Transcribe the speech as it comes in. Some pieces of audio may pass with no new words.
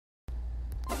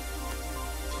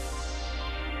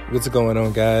What's going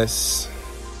on, guys?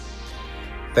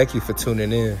 Thank you for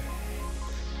tuning in.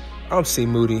 I'm C.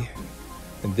 Moody,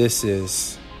 and this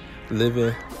is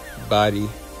Living Body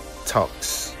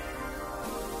Talks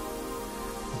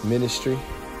Ministry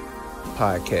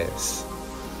Podcast.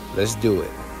 Let's do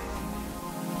it.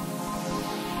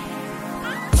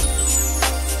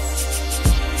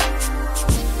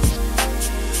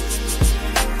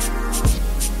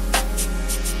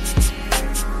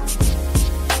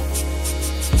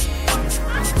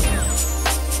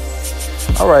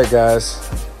 All right, guys.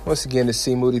 Once again, it's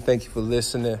C. Moody. Thank you for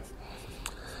listening.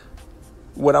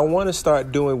 What I want to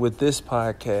start doing with this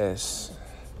podcast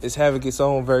is having its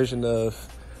own version of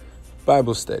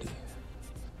Bible study.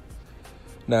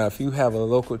 Now, if you have a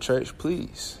local church,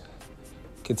 please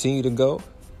continue to go.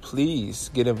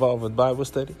 Please get involved with Bible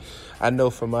study. I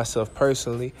know for myself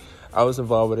personally, I was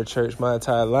involved with a church my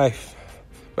entire life,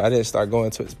 but I didn't start going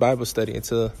to its Bible study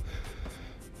until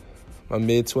my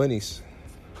mid-20s.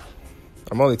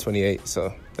 I'm only 28,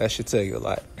 so that should tell you a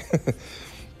lot.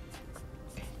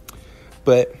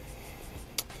 But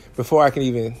before I can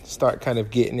even start kind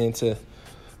of getting into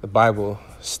the Bible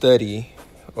study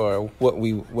or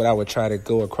what I would try to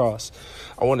go across,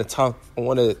 I want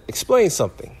to explain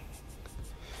something.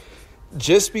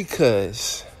 Just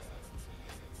because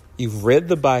you've read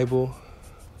the Bible,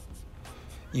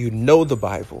 you know the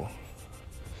Bible,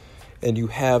 and you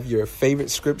have your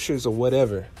favorite scriptures or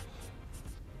whatever,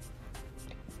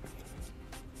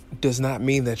 does not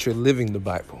mean that you're living the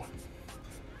Bible.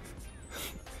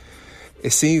 It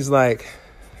seems like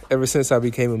ever since I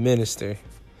became a minister,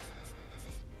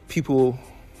 people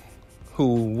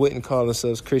who wouldn't call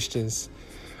themselves Christians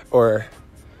or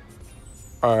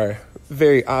are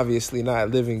very obviously not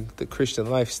living the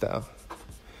Christian lifestyle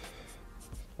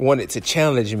wanted to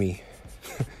challenge me.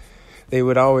 They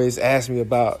would always ask me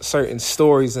about certain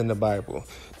stories in the Bible.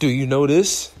 Do you know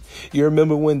this? You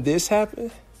remember when this happened?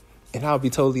 And I'll be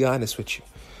totally honest with you.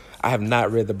 I have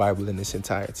not read the Bible in its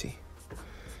entirety.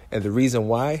 And the reason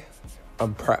why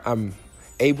I'm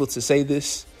able to say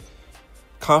this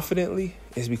confidently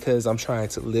is because I'm trying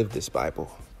to live this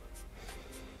Bible.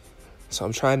 So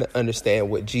I'm trying to understand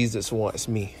what Jesus wants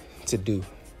me to do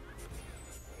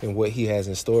and what he has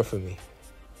in store for me.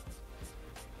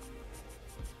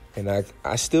 And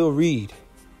I still read.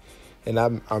 And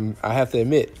I have to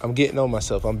admit, I'm getting on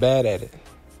myself. I'm bad at it.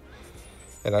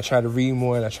 And I try to read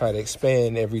more and I try to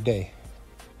expand every day.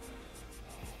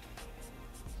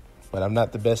 But I'm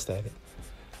not the best at it.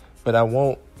 But I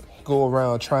won't go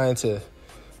around trying to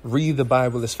read the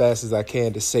Bible as fast as I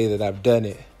can to say that I've done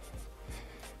it.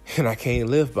 And I can't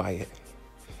live by it.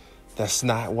 That's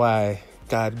not why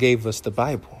God gave us the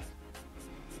Bible.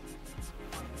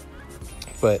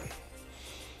 But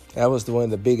that was one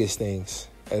of the biggest things.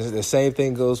 As the same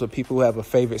thing goes with people who have a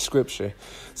favorite scripture.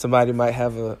 Somebody might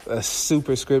have a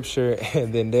super scripture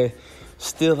and then they're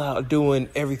still out doing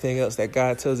everything else that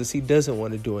God tells us he doesn't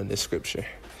want to do in this scripture.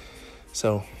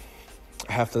 So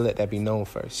I have to let that be known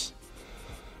first.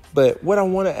 But what I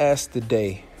want to ask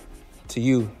today to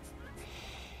you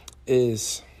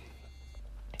is,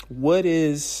 what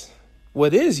is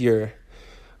your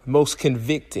most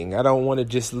convicting? I don't want to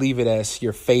just leave it as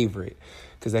your favorite,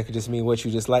 because that could just mean what you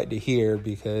just like to hear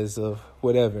because of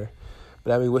whatever.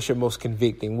 But I mean, what's your most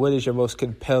convicting? What is your most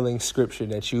compelling scripture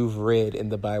that you've read in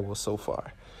the Bible so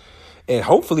far? And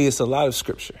hopefully it's a lot of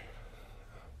scripture.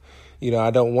 You know,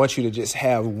 I don't want you to just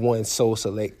have one soul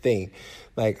select thing.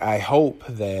 Like, I hope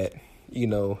that, you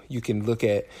know, you can look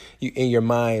at you in your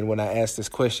mind when I ask this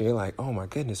question. You're like, oh, my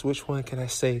goodness, which one can I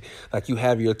say? Like, you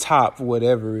have your top,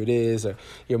 whatever it is, or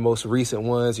your most recent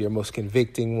ones, your most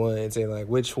convicting ones, and like,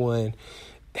 which one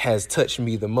has touched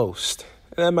me the most?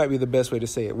 And that might be the best way to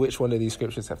say it. Which one of these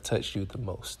scriptures have touched you the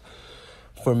most?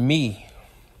 For me,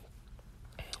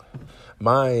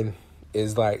 mine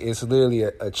is like, it's literally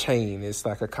a chain. It's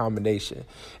like a combination.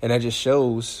 And that just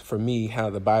shows for me how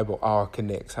the Bible all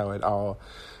connects, how it all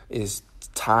is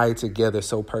tied together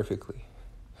so perfectly.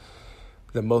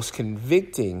 The most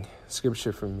convicting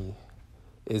scripture for me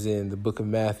is in the book of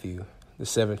Matthew, the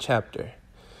 7th chapter.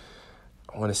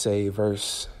 I want to say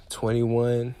verse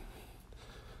 21.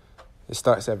 It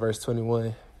starts at verse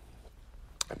 21.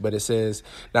 But it says,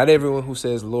 not everyone who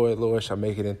says, Lord, Lord, shall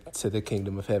make it into the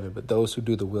kingdom of heaven, but those who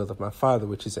do the will of my Father,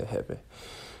 which is in heaven.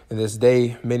 In this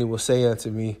day, many will say unto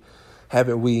me,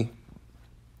 haven't we,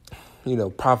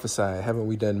 prophesied? Haven't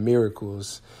we done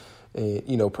miracles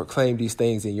and, proclaimed these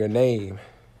things in your name?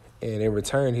 And in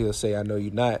return, he'll say, I know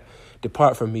you not.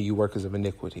 Depart from me, you workers of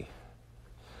iniquity.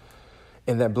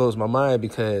 And that blows my mind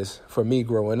because for me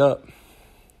growing up,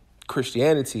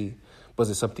 Christianity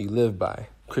wasn't something you lived by.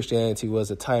 Christianity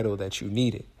was a title that you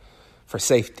needed for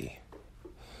safety.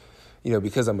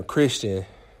 Because I'm a Christian,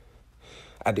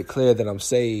 I declare that I'm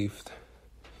saved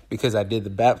because I did the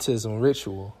baptism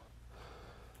ritual,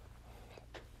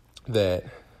 that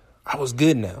I was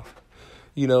good now.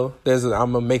 I'm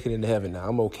going to make it into heaven now.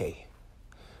 I'm okay.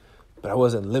 But I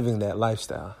wasn't living that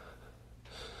lifestyle.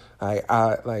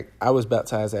 I was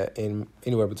baptized in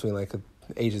anywhere between like the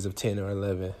ages of 10 or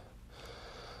 11.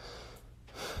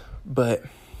 But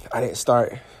I didn't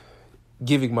start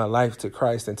giving my life to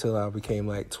Christ until I became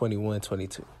like 21,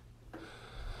 22.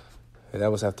 And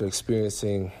that was after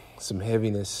experiencing some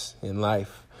heaviness in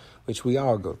life, which we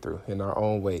all go through in our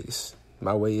own ways.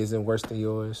 My way isn't worse than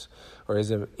yours or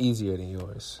isn't easier than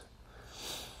yours.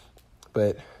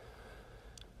 But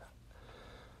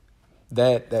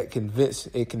that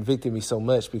convicted me so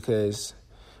much because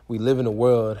we live in a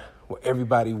world where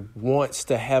everybody wants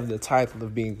to have the title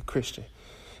of being a Christian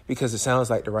because it sounds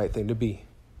like the right thing to be.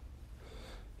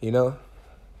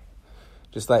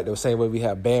 Just like the same way we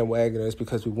have bandwagoners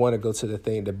because we want to go to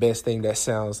the best thing that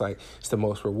sounds like it's the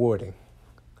most rewarding.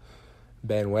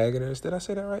 Bandwagoners, did I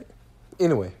say that right?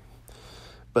 Anyway,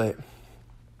 but,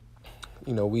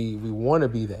 we want to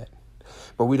be that,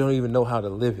 but we don't even know how to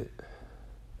live it.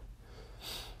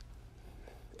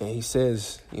 And he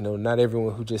says, not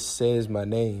everyone who just says my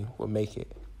name will make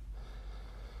it.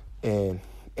 And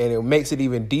it makes it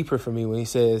even deeper for me when he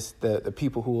says that the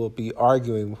people who will be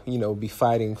arguing, be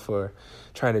fighting for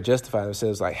trying to justify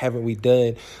themselves, like, haven't we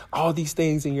done all these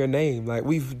things in your name? Like,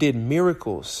 we've did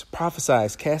miracles,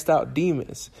 prophesied, cast out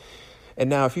demons. And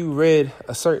now if you read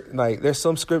there's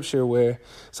some scripture where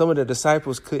some of the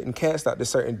disciples couldn't cast out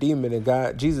this certain demon,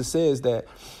 and Jesus says that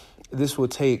this will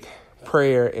take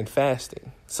prayer and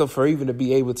fasting. So for even to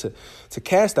be able to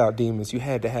cast out demons, you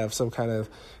had to have some kind of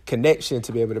connection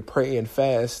to be able to pray and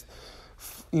fast,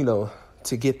 to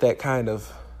get that kind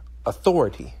of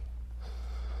authority.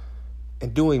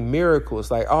 And doing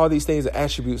miracles, like all these things are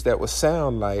attributes that would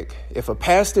sound like if a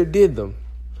pastor did them,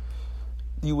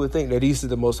 you would think that these are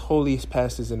the most holiest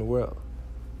pastors in the world.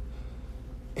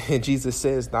 And Jesus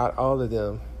says, not all of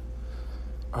them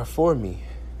are for me.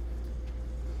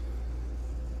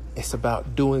 It's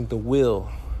about doing the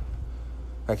will.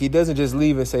 Like, he doesn't just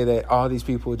leave and say that all these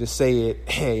people just say it,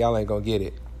 hey, y'all ain't gonna get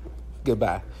it.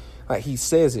 Goodbye. Like, he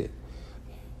says it.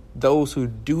 Those who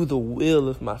do the will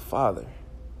of my Father.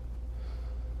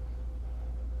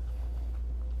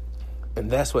 And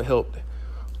that's what helped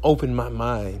open my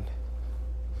mind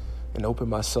and open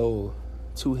my soul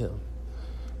to him.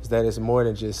 Is that it's more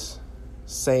than just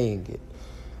saying it.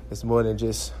 It's more than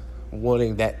just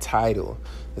wanting that title.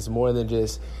 It's more than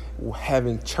just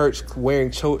wearing church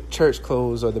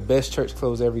clothes or the best church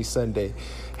clothes every Sunday,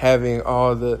 having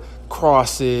all the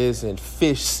crosses and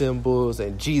fish symbols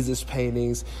and Jesus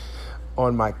paintings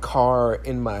on my car,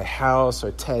 in my house,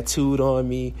 or tattooed on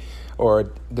me,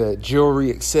 or the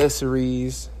jewelry,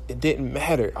 accessories. It didn't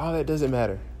matter. All that doesn't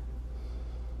matter.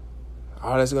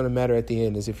 All that's going to matter at the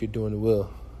end is if you're doing the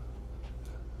will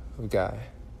of God.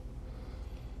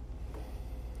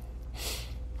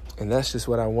 And that's just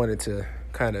what I wanted to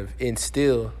kind of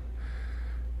instill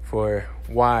for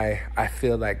why I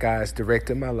feel like God's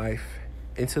directed my life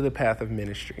into the path of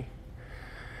ministry.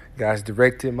 God's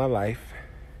directed my life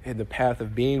in the path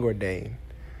of being ordained.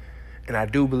 And I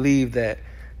do believe that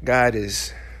God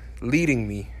is leading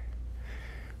me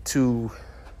to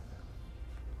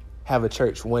have a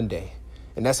church one day.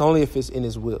 And that's only if it's in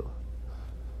his will.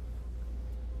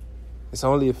 It's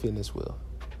only if in his will.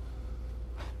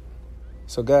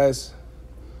 So guys,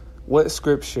 what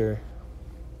scripture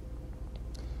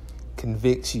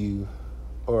convicts you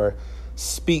or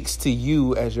speaks to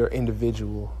you as your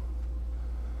individual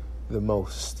the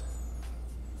most?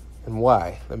 And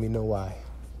why? Let me know why.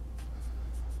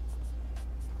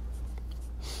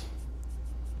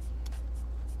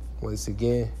 Once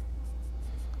again,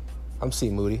 I'm C.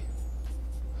 Moody,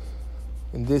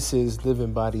 and this is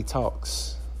Living Body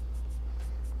Talks,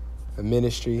 a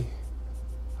ministry,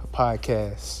 a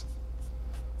podcast,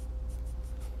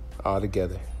 all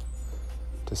together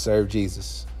to serve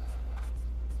Jesus.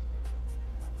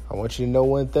 I want you to know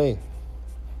one thing.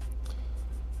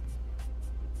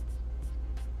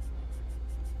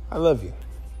 I love you.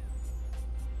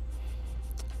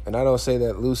 And I don't say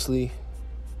that loosely.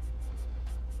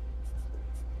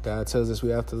 God tells us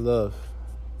we have to love.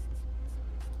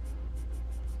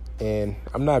 And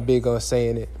I'm not big on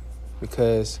saying it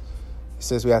because it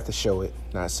says we have to show it,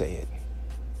 not say it.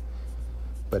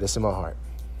 But it's in my heart.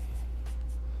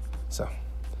 So,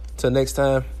 till next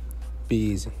time, be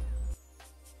easy.